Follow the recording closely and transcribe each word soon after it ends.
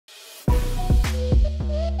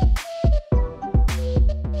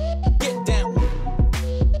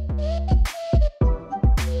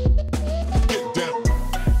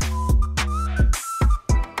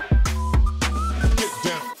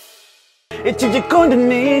iki gikondo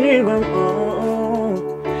nirirwamo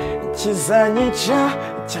kizanyica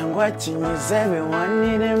cyangwa kinyize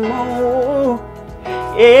waniremo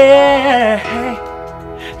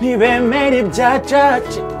ntibemere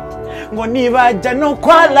ibyacaci ngo nibajya no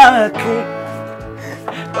kwa laki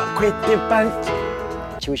bakwete panci.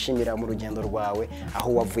 Kiwishimira mu rugendo rwawe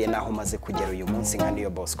aho wavuye naho umaze kugera uyu munsi nka NIYO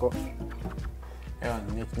Bosco?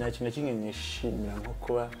 Nta kintu kimwe nishimira nko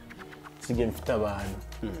kuba nsigaye mfite abantu.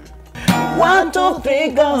 1 2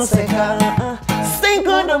 3 go seka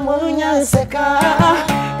singo no munya seka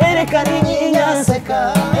erekana inyinya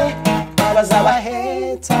seka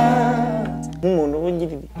abazabaheta. Umuntu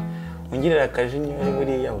ungirira akajinya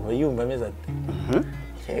buriya aba yumva ameze ati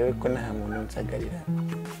yewe ko nta muntu nsagarira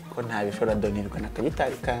ko nta bishora donirwa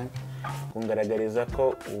nakagitari kanjye kungaragariza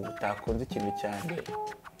ko utakunze ikintu cyane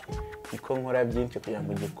niko nkora byinshi kugira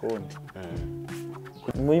ngo gikunde.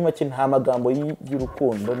 Muri make nta magambo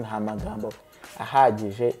y'urukundo nta magambo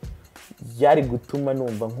ahagije yari gutuma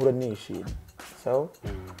numva nkura nishimye. So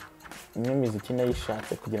imiziki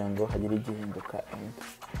nayishatse kugira ngo hagire igihinduka and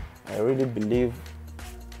I really believe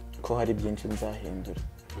ko hari byinshi nzahindura.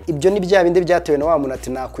 Ibyo ni bya bindi byatewe na wa muntu ati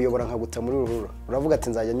nakuyobora nkaguta muri ruhuro. Uravuga ati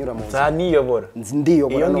nzajya nyura mu nzira. Nzaniyobora.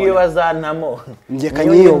 Ndiyobora none. Iyo ngiyo bazantamo. Ngiye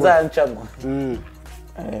kanyiyobora. Nzancamo.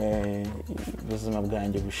 Ubuzima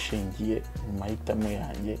bwanjye bushingiye mu mahitamo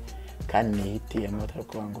yanjye kandi nihitiyemo atari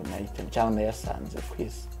kuvuga ngo nahitamo cyangwa nayasanze ku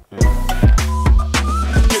isi.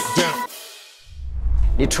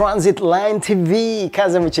 Ni Transit Line TV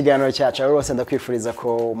kaze mu kiganiro cyacu rwose ndakwifuriza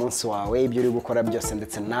ko umunsi wawe ibyo uri gukora byose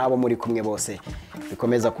ndetse nabo muri kumwe bose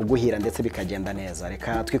bikomeza kuguhira ndetse bikagenda neza.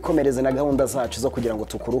 Reka twikomereze na gahunda zacu zo kugira ngo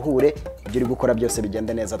tukuruhure ibyo uri gukora byose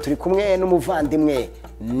bigenda neza. Turi kumwe n'umuvandimwe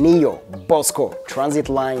NIYO Bosco, Transit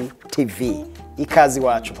Line TV. Ikazi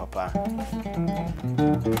wacu papa.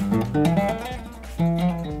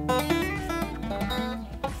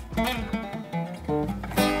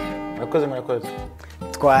 Murakoze.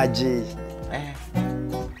 Twagiye.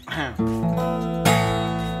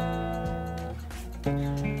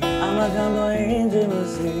 Amagambo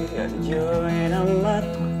y'inzimuzi aryohera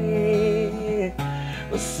amatwi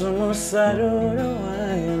gusa umusaruro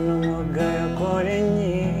wayo n'umugayo akora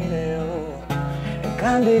nyireho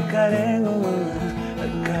kandi karenga umunwa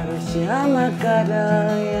akarushya amagara.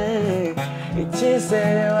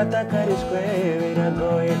 Icyizere watakarishwe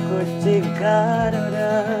biragoye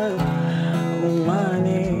kukigarura.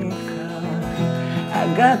 Umanika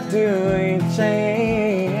hagati wicaye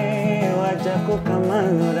wajya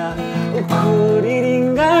kukamanura ukurira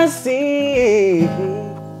ingasi.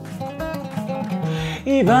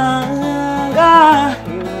 Ibanga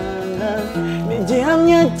ni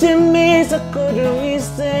igihamya cyemeza ko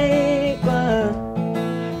wizerwa.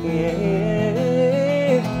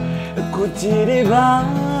 Kugira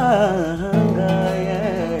ibanga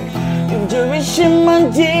ibyo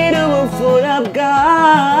bishimangira ubupfura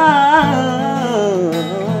bwawe.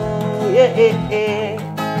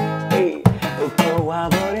 Uko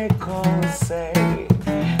waba uri kose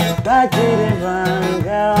utagira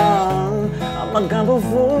ibanga amagambo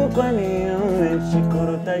uvugwa niyo menshi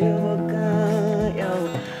kuruta ay'uvuga.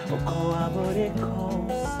 Uko waba uri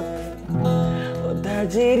kose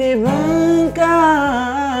utagira ibanga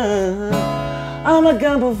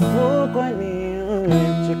amagambo uvugwa niyo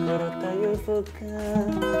menshi kuruta ay'uvuga.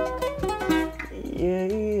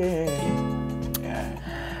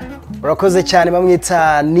 Urakoze cyane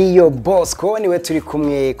bamwita NIYO Bosco niwe turi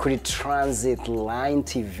kumwe kuri Transit Line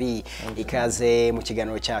TV. Ikaze mu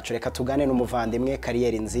kiganiro cyacu. Reka tugane n'umuvandimwe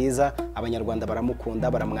kariyeri nziza abanyarwanda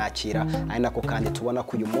baramukunda baramwakira ari nako kandi tubona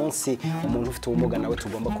ko uyu munsi umuntu ufite ubumuga nawe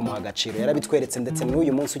tugomba kumuha agaciro. Yarabitweretse ndetse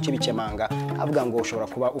n'uyu munsi ukibikemanga avuga ngo ushobora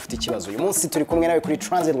kuba ufite ikibazo. Uyu munsi turi kumwe nawe kuri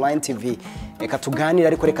Transit Line TV. Reka tuganire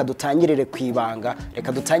ariko reka dutangirire kwibanga.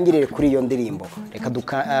 Reka dutangirire kuri iyo ndirimbo. Reka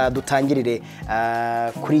dutangirire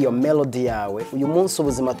kuri iyo melody yawe. Uyu munsi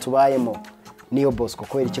ubuzima tubayemo NIYO Bosco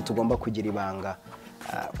kubera iki tugomba kugira ibanga,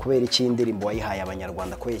 kubera iki indirimbo wayihaye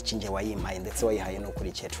abanyarwanda, kubera iki nge wayimpaye ndetse wayihaye no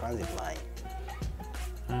kuri Transit Line.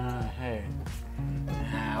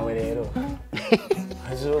 Awe rero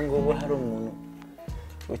hazo ngubu hari umuntu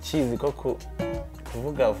ukizi ko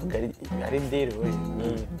kuvuga ari deal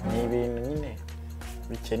ni ibintu nyine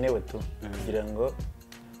bikenewe tu kugira ngo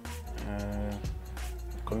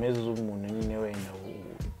komeza umuntu nyine wenda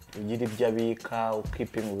ugira ibyo abika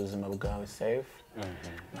ukipima ubuzima bwawe safe.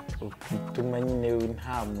 Utuma nyine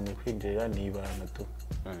nta muntu kwinjira ni ibanga tu.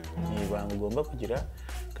 Ni ibanga ugomba kugira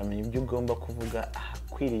ukamenya ibyo ugomba kuvuga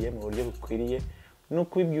ahakwiriye mu buryo bukwiriye no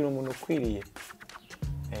kubibwira umuntu ukwiriye.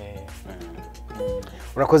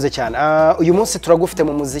 urakoze cyane. Uyu munsi turagufite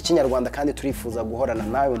mu muziki nyarwanda kandi turifuza guhorana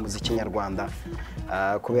nawe mu muziki nyarwanda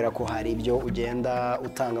kubera ko hari ibyo ugenda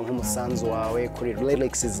utanga nk'umusanzu wawe kuri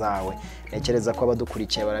lyrics zawe. Nekereza ko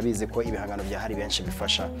abadukurikiye barabizi ko ibihangano bya hari benshi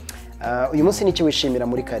bifasha. Uyu munsi niki wishimira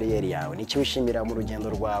muri kariyeri yawe? Niki wishimira mu rugendo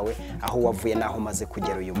rwawe aho wavuye naho umaze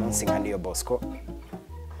kugera uyu munsi nka NIYO Bosco?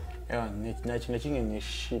 Nta kintu kimwe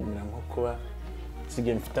nishimira nko kuba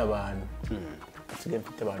nsigaye mfite abantu. Nsigaye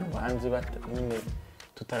mfite abantu banzi nyine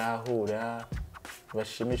tutarahura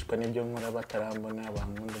bashimishwa n'ibyo nkora batarambona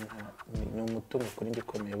bankunda ni umutungo kuri njye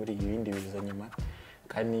ukomeye buri ibindi biza nyuma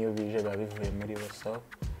kandi iyo bije babivuye muri bo. So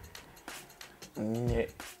nyine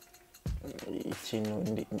ikintu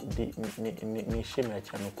nishimira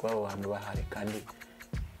cyane kuba abantu bahari kandi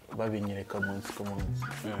babinyereka umunsi ku munsi.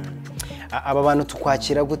 Aba bantu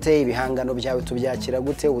tukwakira gute? Ibihangano byawe tubyakira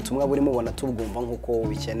gute? Ubutumwa burimo ubona tubwumva nk'uko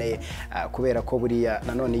ubikeneye kubera ko buriya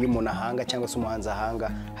nanone iyo umuntu ahanga cyangwa se umuhanzi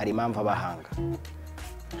ahanga hari impamvu abahanga.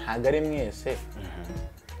 Ntabwo ari mwese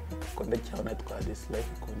ko ndacyabona twa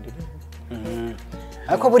dislike ku ndirimbo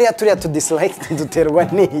ariko buriya turiya tu dislike duterwa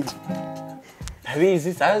n'iki?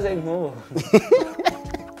 Abizi saze nk'ubu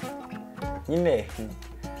nyine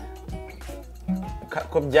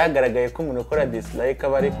ko byagaragaye ko umuntu ukora dislike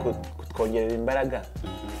aba ari kutwongerera imbaraga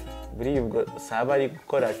buriya ubwo saba ari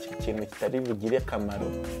gukora ikintu kitari bugire akamaro.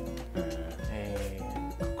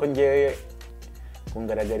 Ko ngewe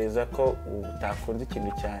kungaragariza ko utakunze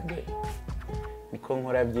ikintu cyane niko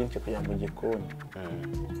nkora byinshi kugira ngo ugikunde,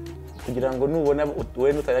 kugira ngo nubona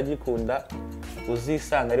wowe utaragikunda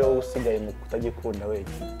uzisanga ari wowe usigaye mu kutagikunda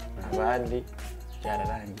wenyine, abandi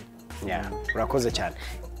byararangiye. Urakoze cyane.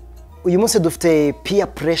 Uyu munsi dufite peer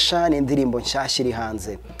pressure ni indirimbo nshyashya iri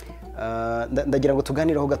hanze. Ndagira ngo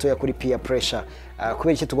tuganireho gatoya kuri peer pressure.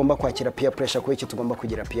 Kubera iki tugomba kwakira peer pressure, kubera iki tugomba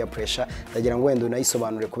kugira peer pressure, ndagira ngo wenda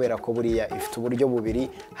unayisobanure kubera ko buriya ifite uburyo bubiri,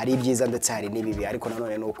 hari ibyiza ndetse hari n'ibibi, ariko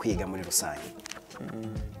nanone no kwiga muri rusange.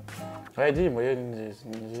 Indirimbo yo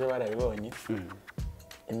nziza barabibonye.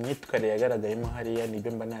 Imyitwarire yagaragayemo hariya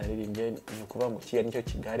nibyo mba naririmbye, ni ukuvuga ngo kiya nicyo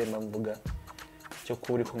kigare mba mvuga cyo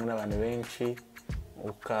kuba uri kumwe n'abantu benshi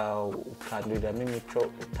ukanduriramo imico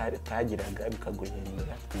utagiraga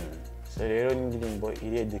bikaguhindura. So rero ni indirimbo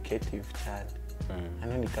iri educative cyane.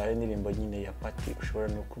 Hano ni kare indirimbo nyine ya party ushobora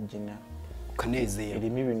no kubyina ukanezera.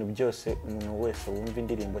 Irimo ibintu byose umuntu wese wumva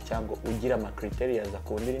indirimbo cyangwa ugira ama criteria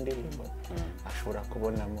akundira indirimbo ashobora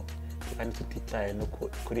kubonamo, kandi tutitaye no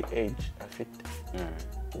kuri age afite.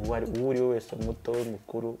 Uri wese muto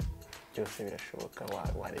mukuru byose birashoboka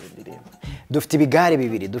wareba indirimbo. Dufite ibigare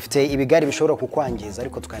bibiri, dufite ibigare bishobora kukwangiza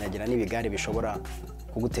ariko tukanagira n'ibigare bishobora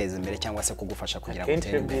kuguteza imbere cyangwa se kugufasha kugira ngo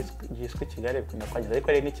utere imbere. Giswe ikigare kunakwangiza ariko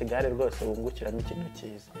hari n'ikigare rwose wungukiramo ikintu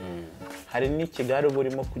cyiza. Hari n'ikigare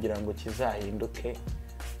burimo kugira ngo kizahinduke,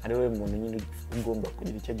 ari we muntu nyine ugomba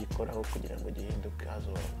kugira icyo gikoraho kugira ngo gihinduke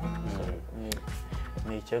hazoba.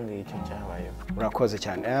 Ni icyo ngicyo cyabayeho. Urakoze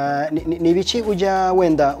cyane. Ni ibiki ujya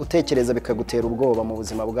wenda utekereza bikagutera ubwoba mu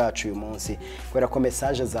buzima bwacu uyu munsi, kubera ko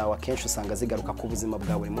message zawe akenshi usanga zigaruka ku buzima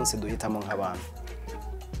bwa buri munsi duhitamo nk'abantu?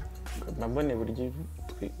 Mbone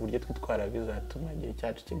buryo twitwara bizatuma igihe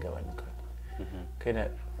cyacu kigabanuka. Kena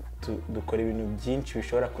dukora ibintu byinshi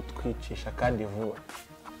bishobora kutwicisha kandi vuba.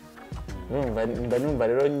 Numva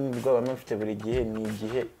rero ubwoba mfite buri gihe ni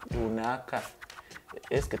igihe runaka.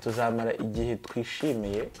 Eske tuzamara igihe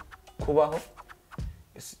twishimiye kubaho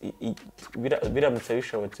biramutse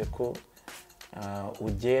bishobotse ko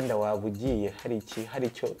ugenda waba ugiye hari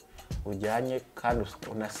icyo ujyanye kandi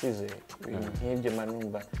unasize ibintu nk'ibyo.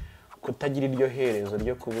 Manumva kutagira iryo herezo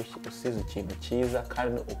ryo kuba usize ikintu cyiza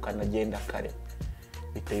kandi ukanagenda kare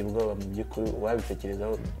biteye ubwoba. Mu by'ukuri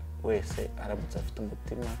uwabitekerezaho wese aramutse afite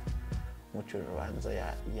umutima muco rubanza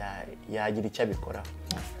yagira icyo abikoraho.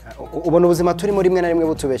 Ubona ubuzima turimo rimwe na rimwe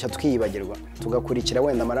butubeshya twiyibagirwa tugakurikira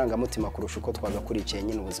wenda amarangamutima kurusha uko twagakurikiye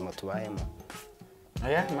nyine ubuzima tubayemo?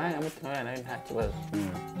 Amarangamutima nayo nta kibazo,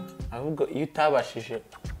 ahubwo iyo utabashije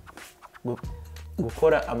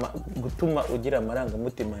gutuma ugira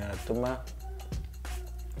amarangamutima yatuma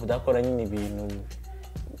udakora nyine ibintu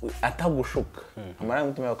atagushuka.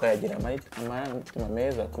 Amarangamutima bakayagira amarangamutima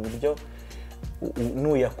meza ku buryo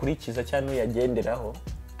nuyakurikiza cyangwa nuyagenderaho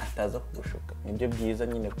ataza kugushuka. Nibyo byiza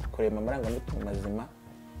nyine kurema amarangamutima mazima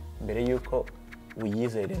mbere yuko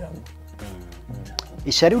uyizereramo.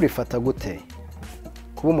 Ishyari urifata gute?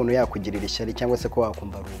 Kuba umuntu yakugirira ishyari cyangwa se ko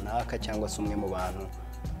wakumva runaka cyangwa se umwe mu bantu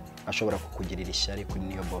ashobora kukugirira ishyari kuri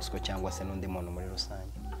NIYO Bosco cyangwa se n'undi muntu muri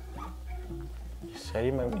rusange?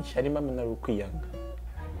 Ishyari mama na ukwiyanga.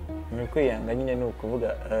 Ni ukwiyanga nyine ni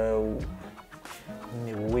ukuvuga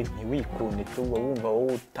ni wowe ntiwikunde tu wumva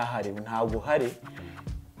wowe utahari ntabwo uhari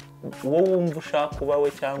uwo wumva ushaka kuba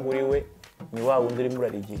we cyangwa uri we ni wa wundi urimo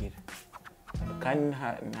urarigirira kandi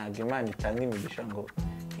ntabwo Imana itanga imigisha ngo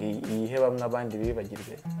yihe bamwe abandi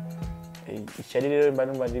bibagirwe. Ishyari rero mba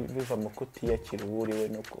numva biva mu kutiyakira uwo uri we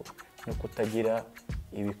no kutagira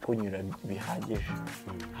ibikunyura bihagije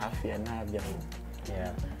hafi ya ntabyo.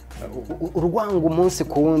 Urwango umunsi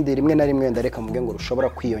ku wundi rimwe na rimwe ndareka mvuge ngo rushobora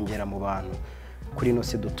kwiyongera mu bantu kuri ino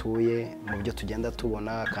si dutuye mu byo tugenda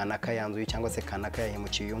tubona kanaka yanzuye cyangwa se kanaka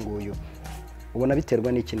yahemukiye uyu nguyu, ubona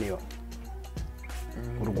biterwa n'iki niyo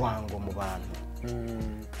urwango mu bantu?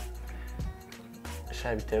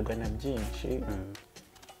 Biterwa na byinshi,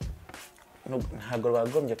 ntabwo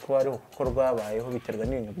rwagombye kuba ariho kuko rwabayeho, biterwa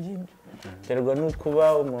n'ibintu byinshi. Biterwa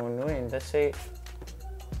n'ukuba umuntu wenda se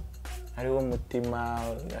hariho umutima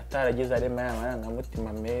ataragize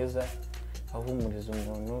amarangamutima meza ahumuriza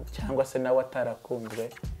umuntu, cyangwa se nawe atarakunzwe.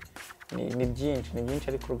 Ni byinshi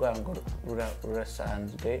ariko urwango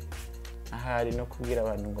rurasanzwe. Ahari no kubwira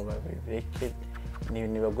abantu ngo babireke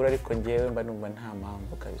ntibagura, ariko ngewe mba numva nta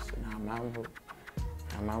mpamvu kabisa, nta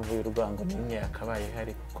mpamvu y'urwango n'imwe yakabaye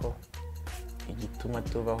ihari, kuko igituma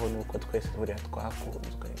tubaho ni uko twese buriya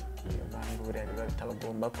twakunzwe. Niyo mpamvu buriya biba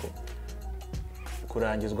bitabagomba ko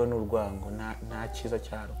kurangizwa n'urwango, nta cyiza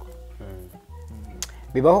cyarwo.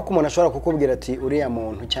 Bibaho ko umuntu ashobora kukubwira ati uriya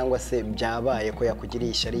muntu cyangwa se byabaye ko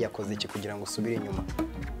yakugiriye ishyari, yakoze iki kugira ngo usubire inyuma,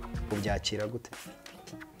 ubyakira gute?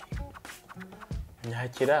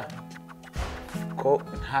 Nyakira ko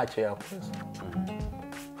ntacyo yakoze,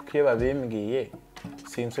 kuko iyo babimbwiye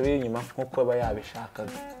sinsubira inyuma nk'uko aba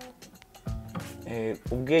yabishakaga.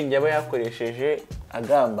 Ubwenge aba yakoresheje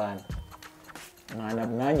agambana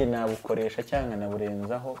nanjye nabukoresha cyangwa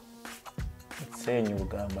naburenzaho nsenya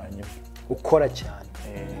ubugambanyi bwe. Ukora cyane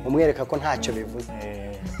umwereka ko ntacyo bivuze.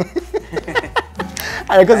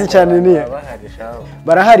 Arakoze cyane. Niyo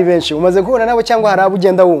barahari benshi umaze guhura nabo cyangwa hari abo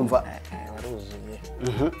ugenda wumva?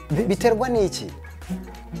 Baruzuye. Biterwa n'iki?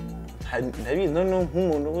 Ndabizi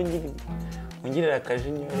nk'umuntu ungirira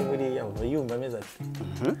akajinya buriya aba yumva ameze ati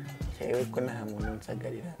yewe ko nta muntu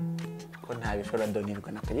nsagarira, ko nta bishora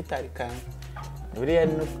donirwa na kagitari kanjye. Buriya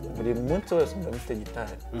buri munsi wose mba mfite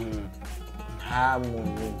gitari, nta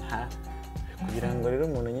muntu kugira ngo rero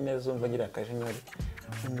umuntu nyine azumva agira akajinya,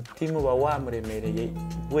 umutima uba wamuremereye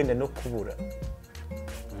wenda no kubura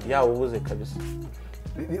yawubuze kabisa.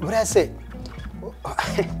 Buriya se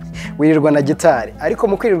wirirwa na gitari, ariko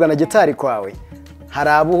mu kwirirwa na gitari kwawe hari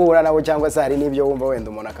abo uhura nabo cyangwa se hari n'ibyo wumva wenda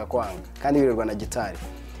umuntu akakwanga kandi wirirwa na gitari.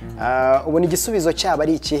 Ubona igisubizo cyaba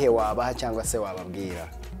ari ikihe wabaha cyangwa se wababwira?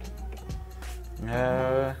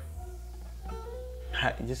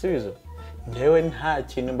 Igisubizo ngewe nta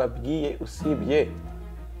kintu mbabwiye usibye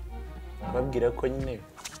babwira ko nyine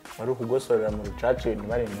wari ukugosorera mu rucaca ibintu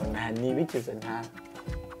barimo, ntibikize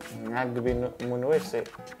ntabwo ibintu umuntu wese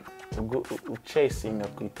ucesinga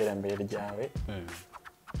ku iterambere ryawe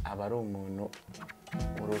aba ari umuntu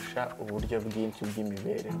urusha uburyo bwinshi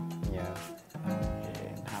bw'imibereho.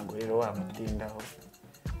 Ntabwo rero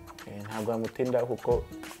wamutindaho kuko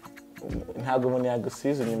ntabwo umuntu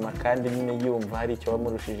yagusize inyuma kandi nyine yumva hari icyo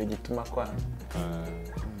wamurushije gituma kwanga.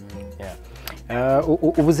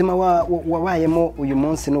 Ubuzima wabayemo uyu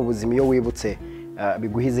munsi n'ubuzima iyo wibutse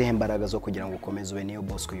biguhizeho imbaraga zo kugira ngo ukomeze ube NIYO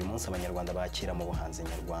Bosco uyu munsi abanyarwanda bakira mu buhanzi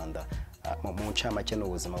nyarwanda. Mu ncamake ni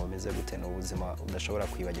ubuzima bumeze gute? Ni ubuzima udashobora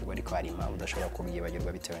kwibagirwa ariko hari impamvu udashobora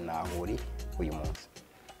kubwibagirwa bitewe n'aho uri uyu munsi?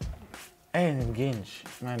 Ni bwinshi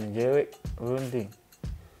mwana, ngewe ubundi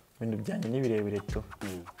ibintu byanjye ni birebire tu.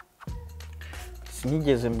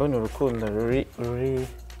 Sinigeze mbona urukundo ruri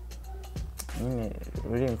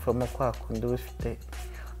mfamo kwa kundi bifite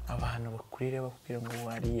abantu bakurire bakubwira ngo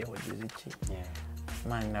wariye wagize iki.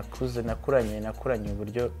 Mwana nakuranye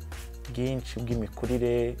uburyo bwinshi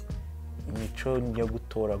bw'imikurire, imico yo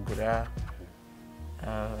gutoragura.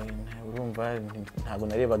 Urumva ntabwo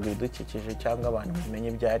narebaga ibidukikije cyangwa abantu bamenye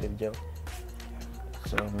ibyo ari byo.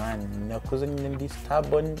 So man, nakuze nyine ndi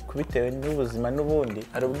stubborn kubitewe n'ubuzima n'ubundi.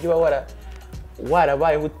 Hari uburyo uba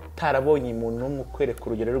warabayeho utarabonye umuntu n'umukwereka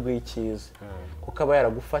urugero rw'icyiza kuko aba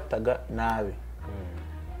yaragufataga nabi.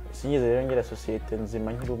 Sinigeze rero ngira sosiyete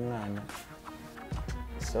nzima nkiri umwana.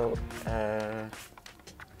 So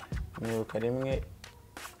nibuka rimwe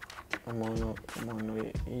umuntu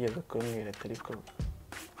yigeze kumbwira ati ariko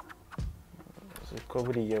ko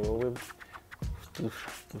buriya wowe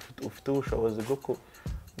ufite ubushobozi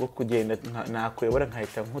bwo kugenda nakuyobora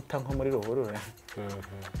nkahita nkuta nko muri ruhurura.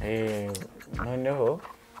 Noneho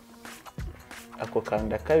ako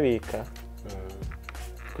kanda kabika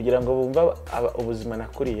kugira ngo bumva ubuzima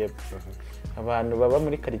nakuriye. Abantu baba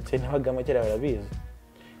muri quartier n'abagama kera barabizi.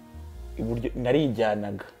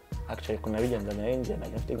 Narijyanaga actually kunabigenza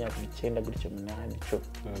narengenaga mfite imyaka 9 gutyo 8 10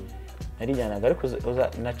 narijyanaga ariko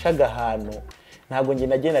nacaga ahantu ntabwo nge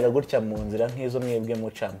nagendaga gutya mu nzira nk'izo mwebwe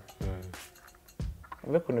mucamo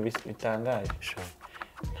mbe kuntu bitangaje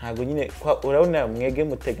ntabwo nyine urabona mwege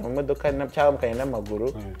mutega mu modoka cyangwa mukanya n'amaguru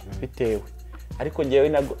bitewe ariko ngewe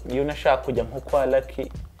iyo nashaka kujya nko kwa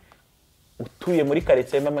Lucky utuye muri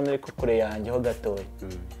quartier mama nari ko kure yanjye ho gatoya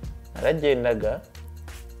naragendaga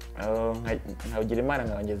nkagira imana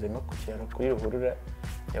nkabangeze nko ku kiraro kuri ruhurura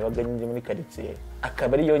yabaga nyine muri quartier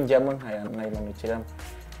akaba ari yo njyamo nkayimanukiramo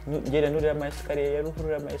ngera nurira amasikariye ya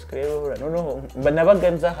ruhurura amasikariye ya ruhurura noneho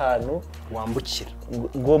nabaga nza ahantu wambukira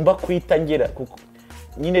ngomba kwitangira kuko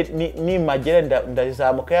nyine nimagera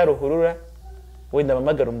ndazamuka ya ruhurura wenda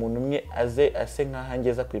mamagara umuntu umwe ase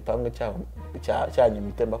nkahangeza ku ipangu cyanyuma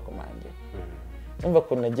itemba komanje numva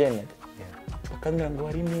ko nagendaga bakambwira ngo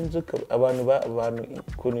hari n'inzuka abantu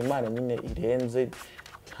kuntu imana nyine irenze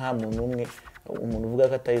nta muntu umwe umuntu uvuga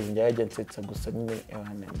ko atayizi njya yajya nsetsa gusa nyine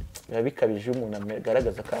biba bikabije umuntu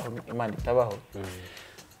agaragaza ko imana itabaho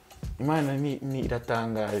imana ni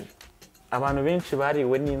iratangaje abantu benshi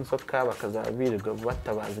bariwe n'inzoka bakazabirirwa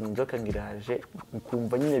batabaza inzoka ngiraje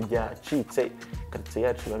ukumva nyine byacitse quartier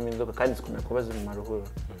yacu bamo inzoka kandi zikunda kuba ziri mu maruhuro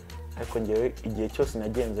ariko ngewe igihe cyose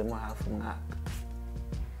nagenzemo hafi umwaka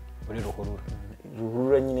muri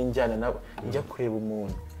ruhurura nyine njyana njya kureba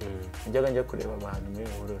umuntu njya kureba abantu muri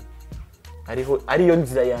ruhurura ariyo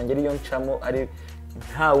nzira yanjye ariyo ncamo ari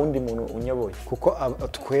nta wundi muntu unyoboye kuko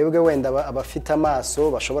twebwe wenda abafite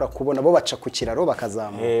amaso bashobora kubona bo baca ku kiraro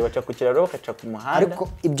bakazamuka baca ku kiraro bakaca ku muhanda ariko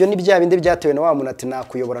ibyo ni bya bindi byatewe na wa muntu ati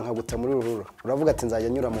nakuyobora nkaguta muri ruhurura uravuga ati nzajya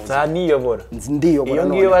nyura mu nzira niyobora ndiyobora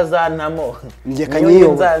none iyo bazantamo njye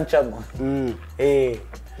kanyiyobora nzancamo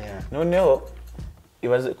noneho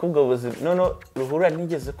ibaze kubwo buzima noneho ruhurura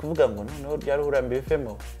nigeze kuvuga ngo noneho rya ruhurura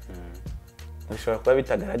mbivemo bishobora kuba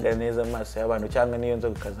bitagaragara neza amaso y'abantu cyangwa niyo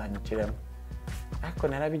nzoga ikazanyikiramo ariko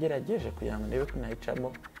narabigerageje kugira ngo ndebe ko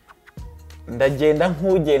nayicamo ndagenda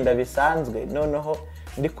nk'ugenda bisanzwe noneho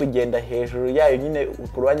ndi kugenda hejuru yayo nyine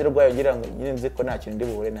ku ruhande rwayo ngira ngo nyine nzi ko nta kintu ndi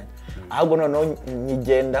buhure nayo ahubwo noneho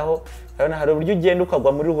nyigendaho urabona hari uburyo ugenda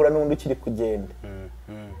ukagwa muri ruhura n'ubundi ukiri kugenda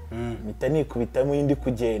mpita nikubitamo indi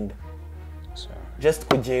kugenda just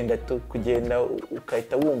kugenda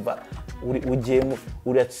ukahita wumva ugiyemo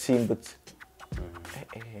uratsimbutse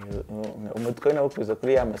umutwe nawo kuza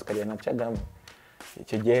kuri ya masikariya nacagamo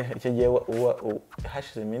icyo gihe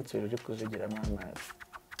hashize iminsi uri kuzigiramo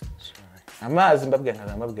amazi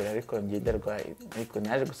mbabwira ariko ngenderwaye ariko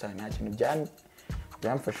naje gusanga nta kintu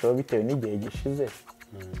byamfashaho bitewe n'igihe gishize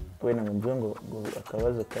wenda ngo mvuge ngo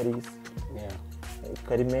akabazo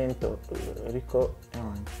kari mento ariko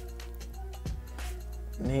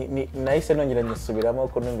nahise nongera nyisubiramo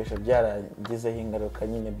ko numvisha byaragizeho ingaruka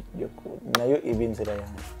nyine nayo iba inzira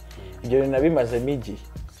yanjye ibyo bintu nabimazemo igihe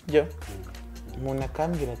sibyo umuntu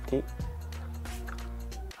akambwira ati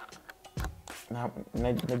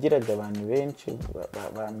nagiraga abantu benshi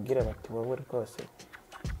bambwira bati wowe rwose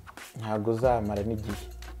ntabwo uzamara n'igihe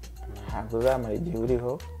ntabwo uzamara igihe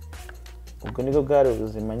uriho ubwo nibwo bwari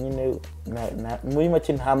ubuzima nyine muri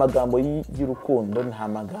make nta magambo y'urukundo nta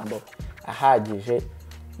magambo ahagije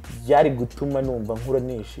byari gutuma numva nkura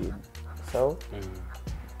nishimye so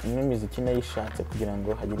imwe miziki nayishatse kugira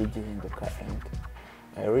ngo hagire igihinduka and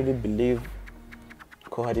I really believe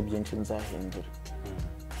ko hari byinshi nzahindura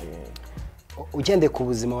ugendeye ku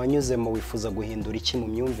buzima wanyuzemo wifuza guhindura iki mu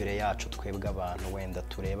myumvire yacu twebwe abantu wenda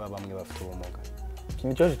tureba bamwe bafite ubumuga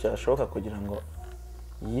ikintu cyose cyashoboka kugira ngo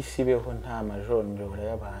iy'isi ibeho nta majonjora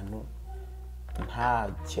y'abantu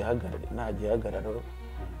nta gihagararo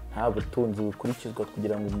nta butunzi bukurikizwa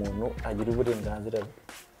kugira ngo umuntu agire uburenganzira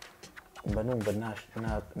mba numva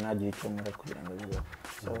nagira icyo nkora kugira ngo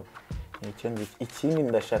bibeho ikindi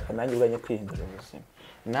ndashaka nanjye ubwanjye kwihindura ubuzima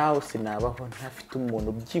nawe sinabaho ntafite umuntu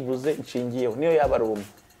byibuze nshingiyeho niyo yaba ari umwe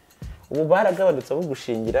ubu baragabanutse abo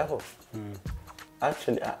gushingiraho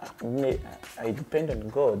actually I depend on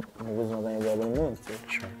God mu buzima bwanjye bwa buri munsi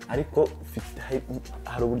ariko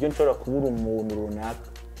hari uburyo nshobora kubura umuntu runaka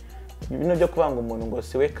bino byo kubanga umuntu ngo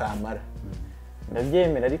siwe kamara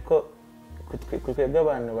ndabyemera ariko twebwe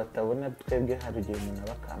abantu batabona twebwe hari igihe umuntu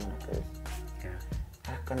aba kamara kabisa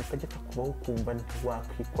akantu kajya kakubaho ukumva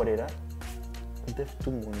ntiwakwikorera udafite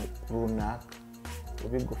umuntu runaka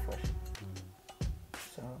ubigufasha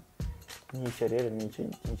n'icyo rero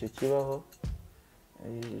nicyo kibaho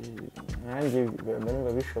nanjye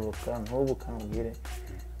biba bishoboka nk'ubu ukambwire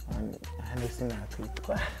hano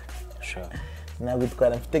sinakwitwara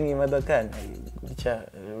sinagutwara mfite nk'imodoka gutya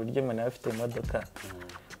uburyo umuntu aba afite imodoka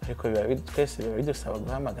ariko twese biba bidusaba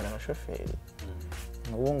guhamagara abashoferi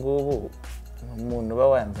nk'ubu ngubu umuntu uba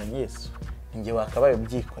wanzanye Yesu njye wakabaye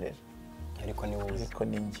ubyikorera ariko ni wowe ariko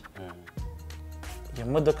ni njye iyo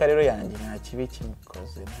modoka rero yanjye nta kibi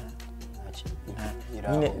kimukoze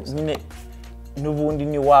nyine n'ubundi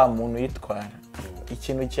ni wa muntu yitwara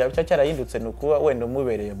ikintu cyaba cyarahindutse ni ukuba wenda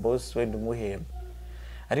umubereye boss wenda umuhemba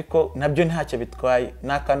ariko nabyo ntacyo bitwaye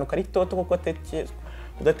ni akantu kari toto kuko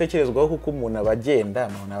udatekerezwaho kuko umuntu abagenda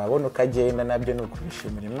umuntu ababona uko agenda nabyo ni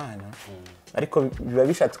ukubishimira Imana ariko biba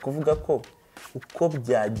bishatse kuvuga ko uko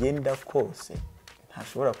byagenda kose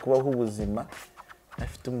ntashobora kubaho ubuzima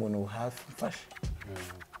afite umuntu hafi mfasha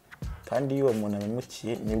kandi iyo uwo muntu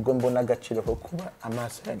amemukiye nibwo mbona agaciro ko kuba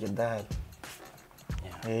amaso yanjye adahari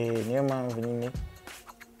niyo mpamvu nyine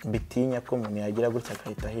mbitinya ko umuntu yagira gutya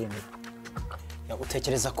agahita ahinduka.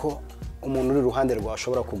 Utekereza ko umuntu uri iruhande rwawe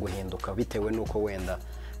ashobora kuguhinduka bitewe n'uko wenda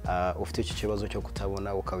ufite icyo kibazo cyo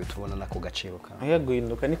kutabona ukabita ubona nako gaciro kawe?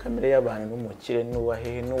 Guhinduka ni kamere y'abantu n'umukire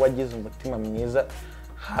n'uwahehe n'uwagize umutima mwiza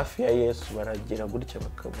hafi ya Yesu baragira gutya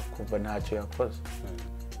bakavuga ntacyo yakoze.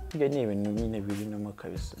 Ibyo ni ibintu nyine birimo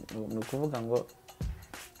kabisa. Ni ukuvuga ngo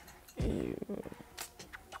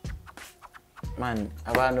man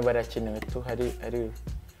abantu barakenewe tu hari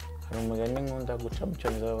umugani nkunda guca mu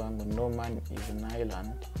cyongereza bavuga no man is an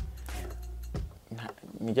island.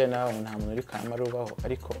 Nijya nawe nta muntu uri kamara ubaho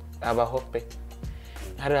ariko abaho pe.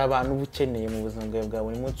 Hari abantu ubukeneye mu buzima bwa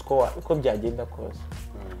buri munsi uko byagenda kose.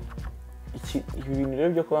 Ibi bintu rero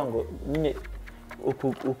byo kuvuga ngo nyine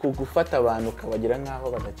uku gufata abantu ukabagira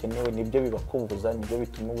nk'aho badakenewe nibyo bibakumbuza nibyo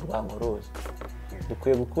bituma urwango ruza.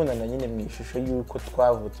 Dukwiye gukundana nyine mu ishusho y'uko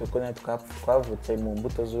twavutse uko natwe twavutse mu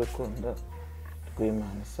mbuto z'urukundo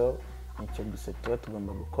rw'Imana. So nicyo gusa tuba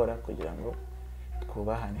tugomba gukora kugira ngo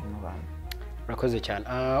twubahane n'abantu. Urakoze cyane.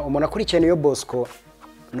 Umuntu akurikiye NIYO Bosco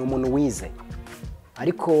ni umuntu wize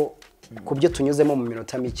ariko ku byo tunyuzemo mu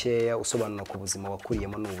minota mikeya usobanura ku buzima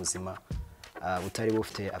wakuriyemo n'ubuzima utari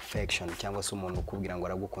bufite affection cyangwa se umuntu ukubwira ngo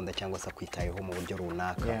aragukunda cyangwa se akwitayeho mu buryo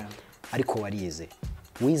runaka ariko warize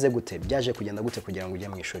wize gute byaje kugenda gute kugira ngo ujye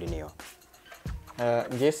mu ishuri niyo?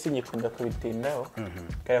 Ngiye sinyikunda kubitindaho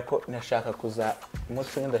kandi ko nashaka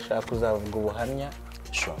ndashaka kuzavuga ubuhamya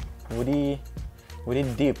buri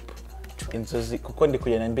deep inzozi kuko ndi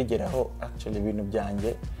kugenda mbigeraho actually ibintu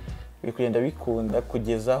byanjye biri kugenda bikunda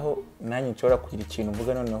kugezaho nanjye nshobora kugira ikintu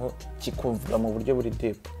mvuga noneho kikumvuga mu buryo buri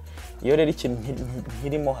deep. Iyo rero ikintu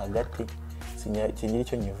nkirimo hagati singira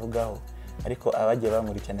icyo nyivugaho ariko abagiye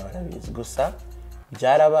bankurikirana barabizi gusa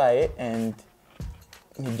byarabaye and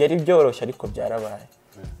ntibyari byoroshye ariko byarabaye.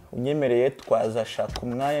 Unyemereye twazashaka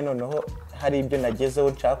umwanya noneho hari ibyo nagezeho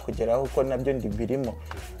nshaka kugeraho uko nabyo ndibirimo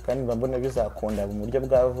kandi mbona bizakunda mu buryo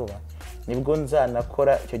bwa vuba nibwo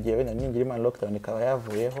nzanakora icyo gihe wenda ningira Imana lockdown ikaba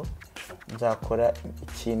yavuyeho nzakora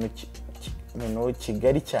ikintu noneho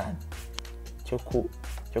kigari cyane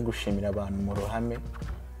cyo gushimira abantu mu ruhame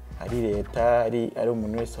ari leta ari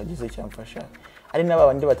umuntu wese wagize icyo amfasha ari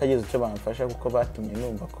n'abandi batagize icyo bamfasha kuko batumye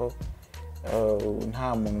numva ko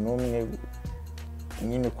nta muntu n'umwe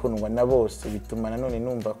nyine ukundwa na bose bituma nanone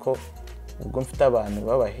numva ko ubwo mfite abantu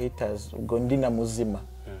baba haters ubwo ndi na muzima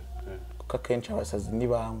kuko akenshi abasazi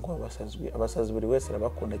nibangwa abasazi buri wese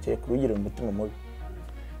arabakunda cyane kurugira umutima mubi.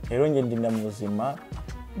 Rero nge ndi na muzima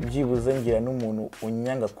byibuze ngira n'umuntu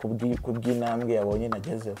unyanga kubw'intambwe yabonye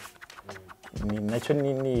nagezeho ni nacyo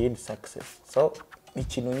ni success. So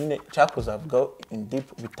ikintu nyine cyakuzavugaho in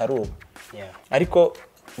deep bitaruba ariko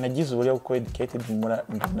nagize uburyo bwo educated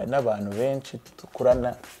n'abantu benshi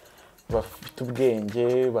tukurana bafite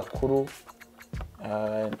ubwenge bakuru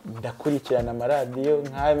ndakurikirana amaradiyo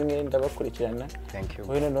nk'amwe ndabakurikirana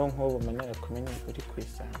wowe noneho nk'ubu manyara kumenya uri ku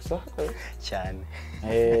Isango cyane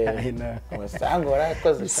Isango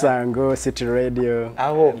warakoze Isango City Radio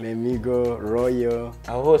aho Memigo Royal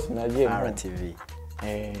aho hose nagiye RTV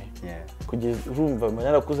kugeza urumva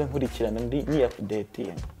manyara kuze nkurikirana ni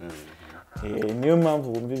update niyo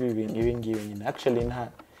mpamvu bumva ibi ngibi nyine actually nta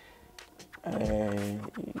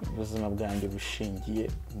ubuzima bwanjye bushingiye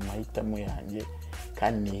mu mahitamo yanjye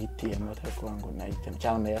kandi nihitiyemo atakuvuga ngo nahitamo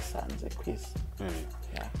cyangwa nayasanze ku isi.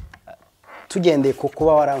 Tugendeye ku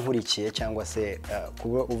kuba warankurikiye cyangwa se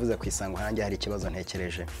kuba uvuze ku Isango hanjye hari ikibazo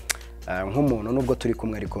ntekereje nk'umuntu nubwo turi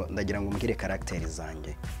kumwe ariko ndagira ngo umbwire character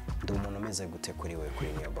zanjye ndi umuntu umeze gute kuri we kuri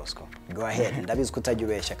NIYO Bosco? Go ahead ndabizi ko utajya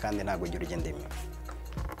ubeshya kandi ntago ugira ugendemo.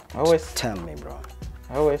 Always tell me bro.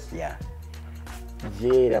 Always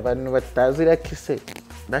abantu batazi rakise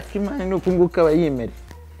Imana nukunguka bayimere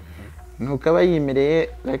nuko bayimereye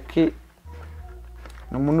raki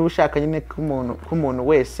n'umuntu ushaka nyine k'umuntu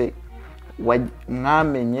wese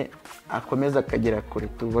mwamenye akomeza akagera kure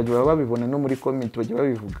tubajya babibona no muri comment bajya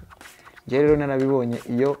babivuga. Je rero narabibonye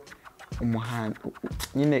iyo umuhanda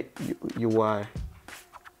nyine you are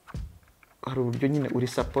hari uburyo nyine uri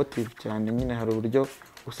supportive cyane nyine hari uburyo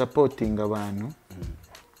usapotinga abantu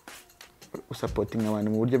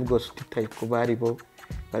mu buryo bwose utitaye ku bari bo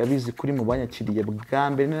barabizi kuri mu banyakiriye bwa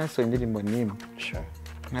mbere narasohoye indirimbo n'imwe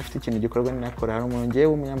ntafite ikintu gikorwa ninakora hari umuntu ngewe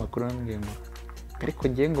w'umunyamakuru namubwiye ngo ariko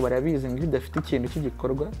ngewe ngo barabizi ngo udafite ikintu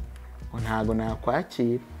cy'igikorwa ngo ntago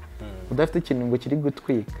nakwakira udafite ikintu ngo kiri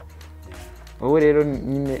gutwika wowe rero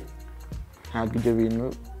nyine ntabwo ibyo bintu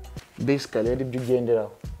basically ari byo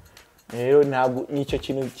ugenderaho rero ntabwo nicyo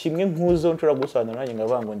kintu kimwe nkuzo nshobora gusobanura nanjye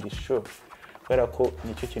ngavuga ngo ndi sure kubera ko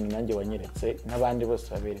nicyo kintu nanjye wanyeretse n'abandi bose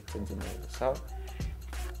baberetse nzi neza sawa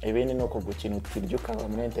ibindi nuko gukina utiryo ukaba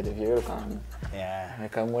muri interview y'urukanda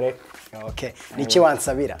reka nkureka okay niki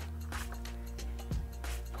wansabira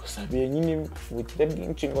usabiye nyine ubukire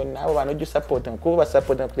bwinshi ngo nabo bantu ujye supporting kuba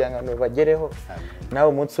basupporting kugira ngo bagereho nawe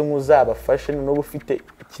umunsi umwe uzabafashe no ufite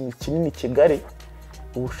ikintu kinini kigari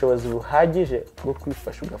ubushobozi buhagije bwo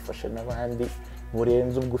kwifasha ugafasha n'abandi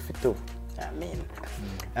burenze ubwo ufite ubu amen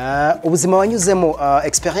ubuzima wanyuzemo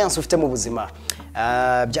experience ufite mu buzima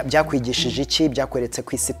byakwigishije iki byakweretse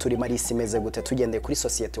ku isi turimo ari isi imeze gute tugendeye kuri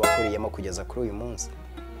society wakuriyemo kugeza kuri uyu munsi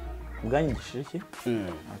bwanyigishije iki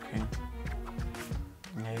okay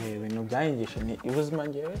ibintu bwanyigishije ni ubuzima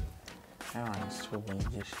ngewe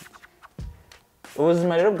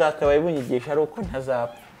ubuzima rero bwakabaye bunyigisha ari uko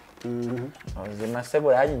ntazapfa ubuzima se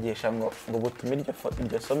buranyigisha ngo butume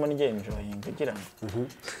iryo somo ryenjoyinga ugira ngo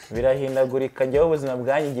birahindagurika njyewe ubuzima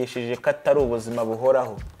bwanyigishije ko atari ubuzima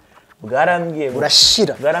buhoraho bwarambwiye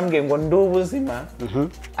ngo ndi ubuzima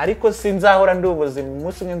ariko sinzahora ndi ubuzima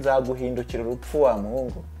umunsi umwe nzaguhindukira urupfu wa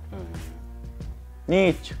muhungu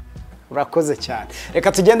nicyo urakoze cyane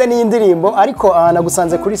reka tugende n'iyi ndirimbo ariko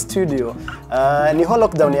nagusanze kuri studio niho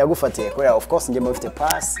lockdown yagufatiye kubera of course njye mufite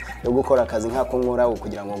pass yo gukora akazi nkako nkora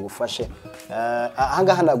kugira ngo ngufashe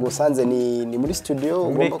ahangaha nagusanze ni muri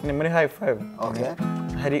studio ni muri high five okay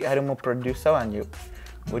hari mu producer wanjye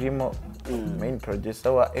urimo main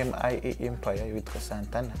producer wa MIE Empire witwa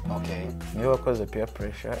Santana okay niwe wakoze peer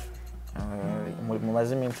pressure mu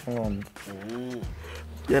mazi iminsi mwumva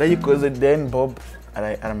yarayikoze then Bob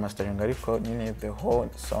aramastering ariko nyine the whole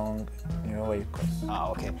song niwe wayikoze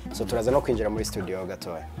okay so turaza no kwinjira muri studio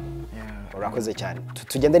gatoya urakoze cyane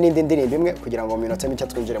tugende n'indi ndirimbo imwe kugira ngo mu minota mike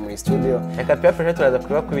twinjire muri studio reka peer pressure turaza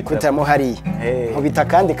kuba kubitamo hariya nkubita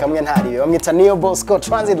kandi kamwe ntaribe bamwita NIYO Bosco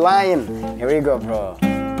Transit Line here we go bro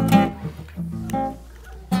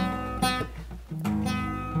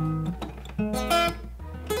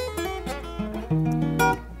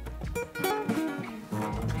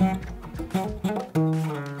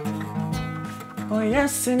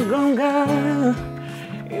Singonga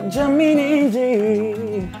Jaminiji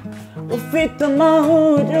Ufita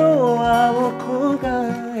mahuru Awakuga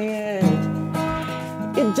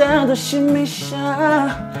Ijado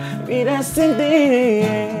shimisha Birasindi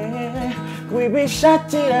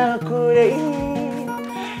Wibishatira kure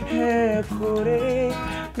Kure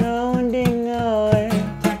Naundi ngawe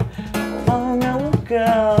Wanga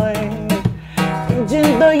ukawe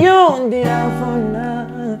Jindo yundi rafona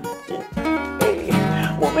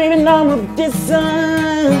Baby, now I'm a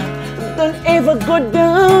design. Don't ever go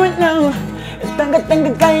down now. Tanga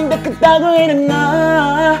kinda katago in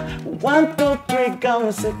na. 1, 2, 3, go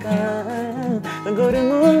second. Go to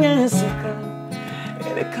munya second.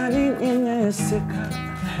 Erekani munya second.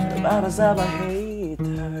 Baba's a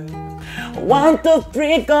hater. 1, 2,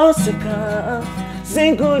 3, go second.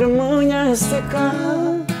 Sing go to munya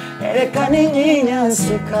second. Erekani munya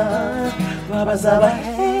second. Baba's a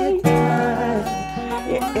hater.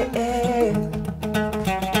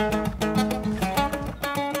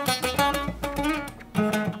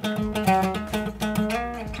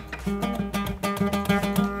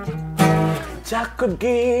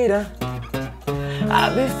 Chakugira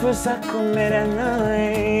abifuza kumera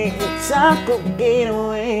nawe Chakugira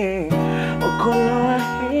we ukuntu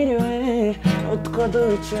wahiriwe utwo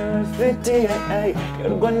duce ufite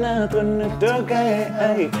yorwa natwo ntutuka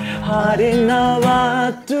hari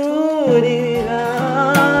n'abaturira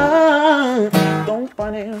Don't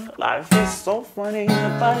funny, life is so funny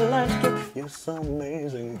if I like you, you're so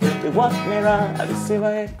amazing They walk me around, I see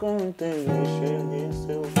my content You share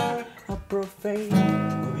yourself a profane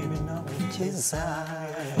Baby, now it's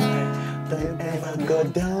Don't ever go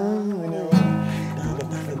down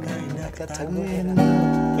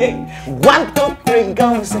Yeah, 1, 2, 3,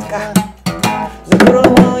 go seka Zikuru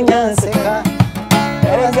munya seka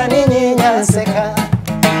Ereza ninyinya seka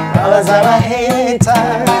Abazaba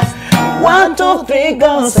haters 1, 2, 3,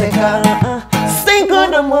 go seka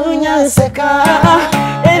Zikuru munya seka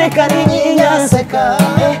Ereka ninyinya seka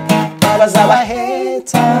bazaba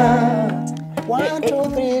haters. 1 2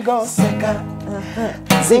 3 go seka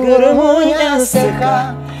zinguru munya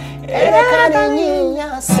seka erekana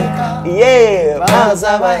nyinya seka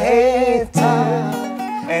bazaba haters.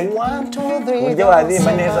 1 2 3 Burya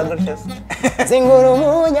waririmba neza gutya zinguru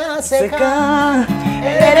munya seka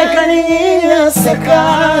erekana nyinya seka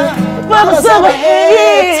bazaba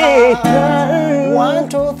haters. 1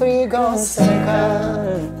 2 3 go seka.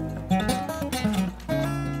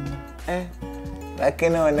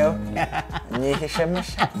 Noneho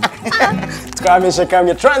nyihishemisha twamishe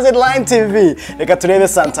kamwe Transit Line TV. Reka turebe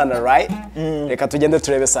Santana, right? Reka tugende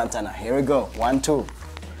turebe Santana. Here we go. 1 2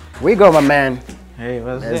 we go, my man. Hey,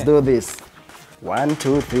 what's Let's it? do this. 1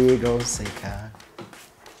 2 3 go seka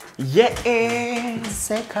Yeah.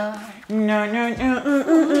 seka No.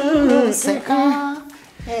 seka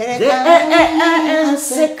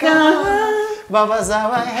Seka. baba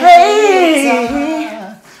zawa Hey.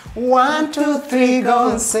 1 2 3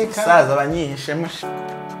 go seka. Saza banyihishemisha.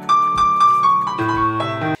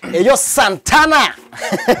 Eyo Santana.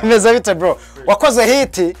 Meze bite bro? Wakoze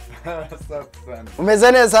hiti?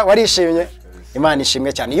 Umeze neza, warishimye? Imana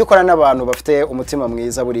ishimwe cyane. Iyo ukora n'abantu bafite umutima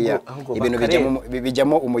mwiza buriya ibintu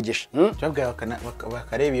bijyamo umugisha. Cyabwa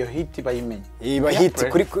bakareba iyo hiti bayimenye. Iba hiti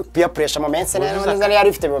kuri peer pressure moment neza yari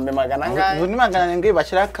ifite 200 ngahe. Buni magana ngo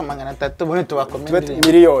bashyira kamangana 3 bone tubakomende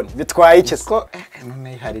miliyoni. Bitwaye iki ko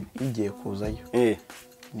none hari igiye kuzayo.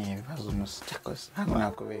 Ni ibibazo musitakoze ntabwo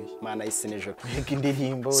nakubeshye Mana isi nijoro. Mbega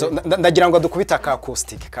indirimbo So ndagira ngo dukubita ka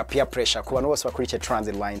acoustic ka peer pressure ku bantu bose bakurikiye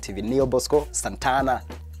Transit Line TV. NIYO Bosco, Santana,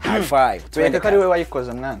 high five. Twende ko ari we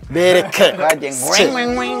wayikoze mwana. Bereke. Baje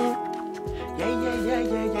ngwing.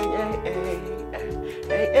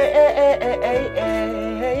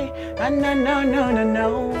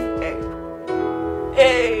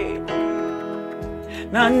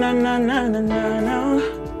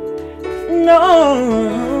 No.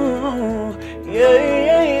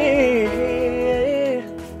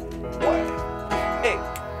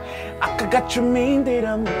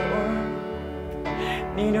 Akagacumindiramo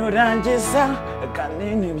nirurangiza kandi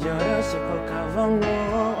ntibyoroshye ko kavamo.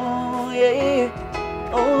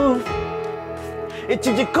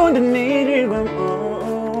 Iki gikundi nirirwamo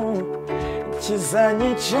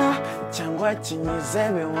kizanyica cyangwa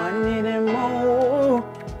kinyizebe waniremo.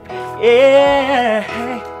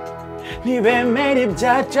 Ntibemera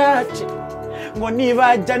ibyacaci ngo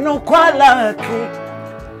nibajya no kwa laki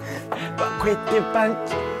bakwite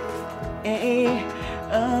panci.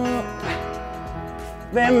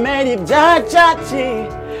 Bemera ibyacaci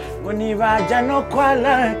ngo nibajya no kwa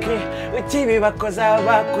laki ikibi bakoza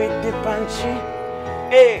bakwite panci.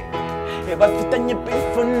 Bafitanye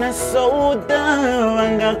bifu na soda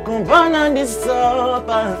banga kumbona ndi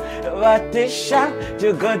soba batisha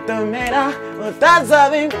jugotomera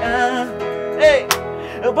utazabinga.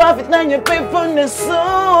 Bafitanye bifu na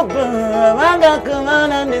soda banga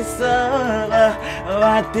kumbona ndi soba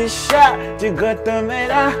batisha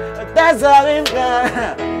jugotomera utazabinga.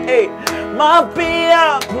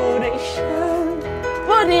 Mapia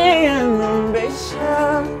Burya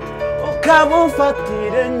numbesha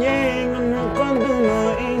ukamufatira nyenga nuko nduno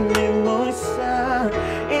inyemosa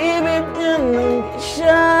ibi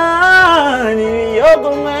byanumvisha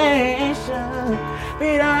nibiyogomesha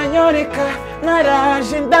biranyoreka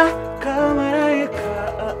naraje ndakamarayika.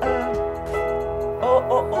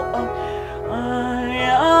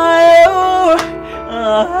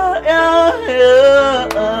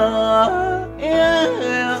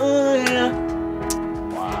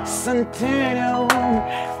 Santana,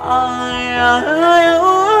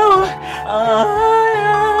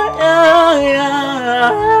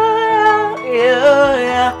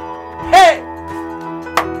 hey,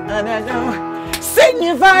 and I know, sing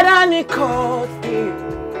you varani koti,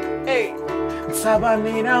 hey,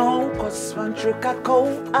 sabanina honko svanchuka ko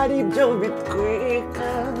aribyo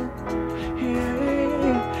bitwika.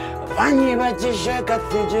 Vanyi bajije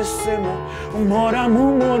gatigisemo, umora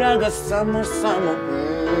mumura gasamusamo.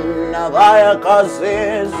 Navaya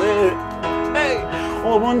kazeze.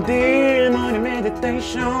 Ubundi muri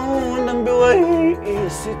meditation ndambiwe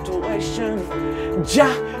situation ja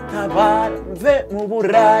tabara ve mu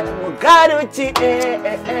burara mugarukiye.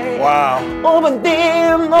 Ubundi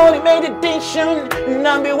muri meditation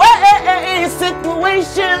ndambiwe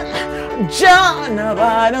situation ja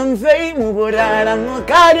nabara ve mu burara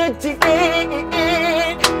mugarukiye.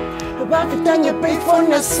 Bafitanye bifu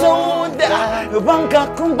na soda banga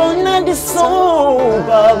kumbona ndi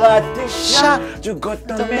soba batisha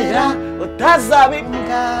jugotomera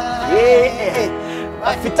utazabinga.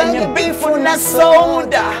 Bafitanye bifu na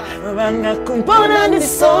soda banga kumbona ndi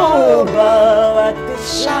soba batisha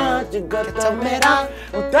Kubesha tugotomera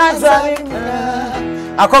utazabimenya.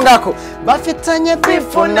 Ako ngako bafitanye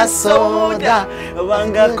bifu na soda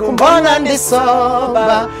Banga kumbona ndi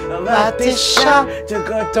soba batisha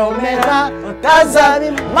tugotomera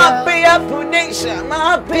utazabimenya. Mapia punisha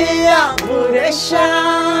Buriya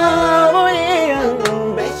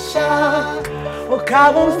ngumbesha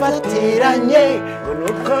ukabumfatiranye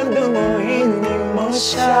urukundo muhindi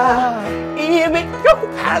musha ibi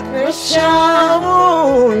hanisha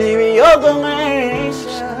nibiyogo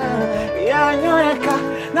mwesha yanyoreka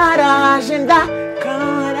naraje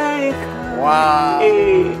ndakareka. Wow.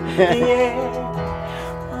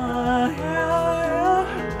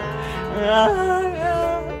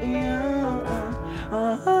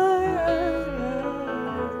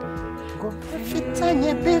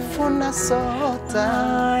 Bafitanye bifu na soda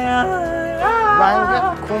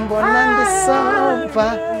banga kumbona ndi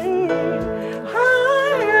soba.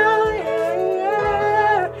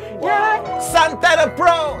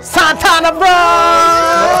 Santana Bro.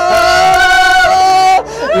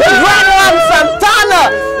 The grand one Santana.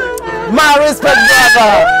 My respect,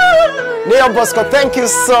 brother. NIYO Bosco, thank you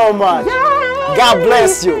so much. God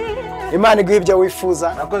bless you. Imana iguhe ibyo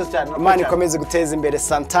wifuza. Imana ikomeze guteza imbere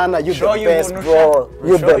Santana. You the best, bro.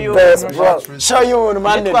 You the best, bro. Show you,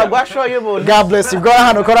 man. God bless you. Go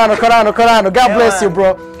on. God bless you,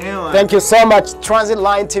 bro. Thank you so much. Transit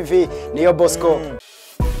Line TV, NIYO Bosco.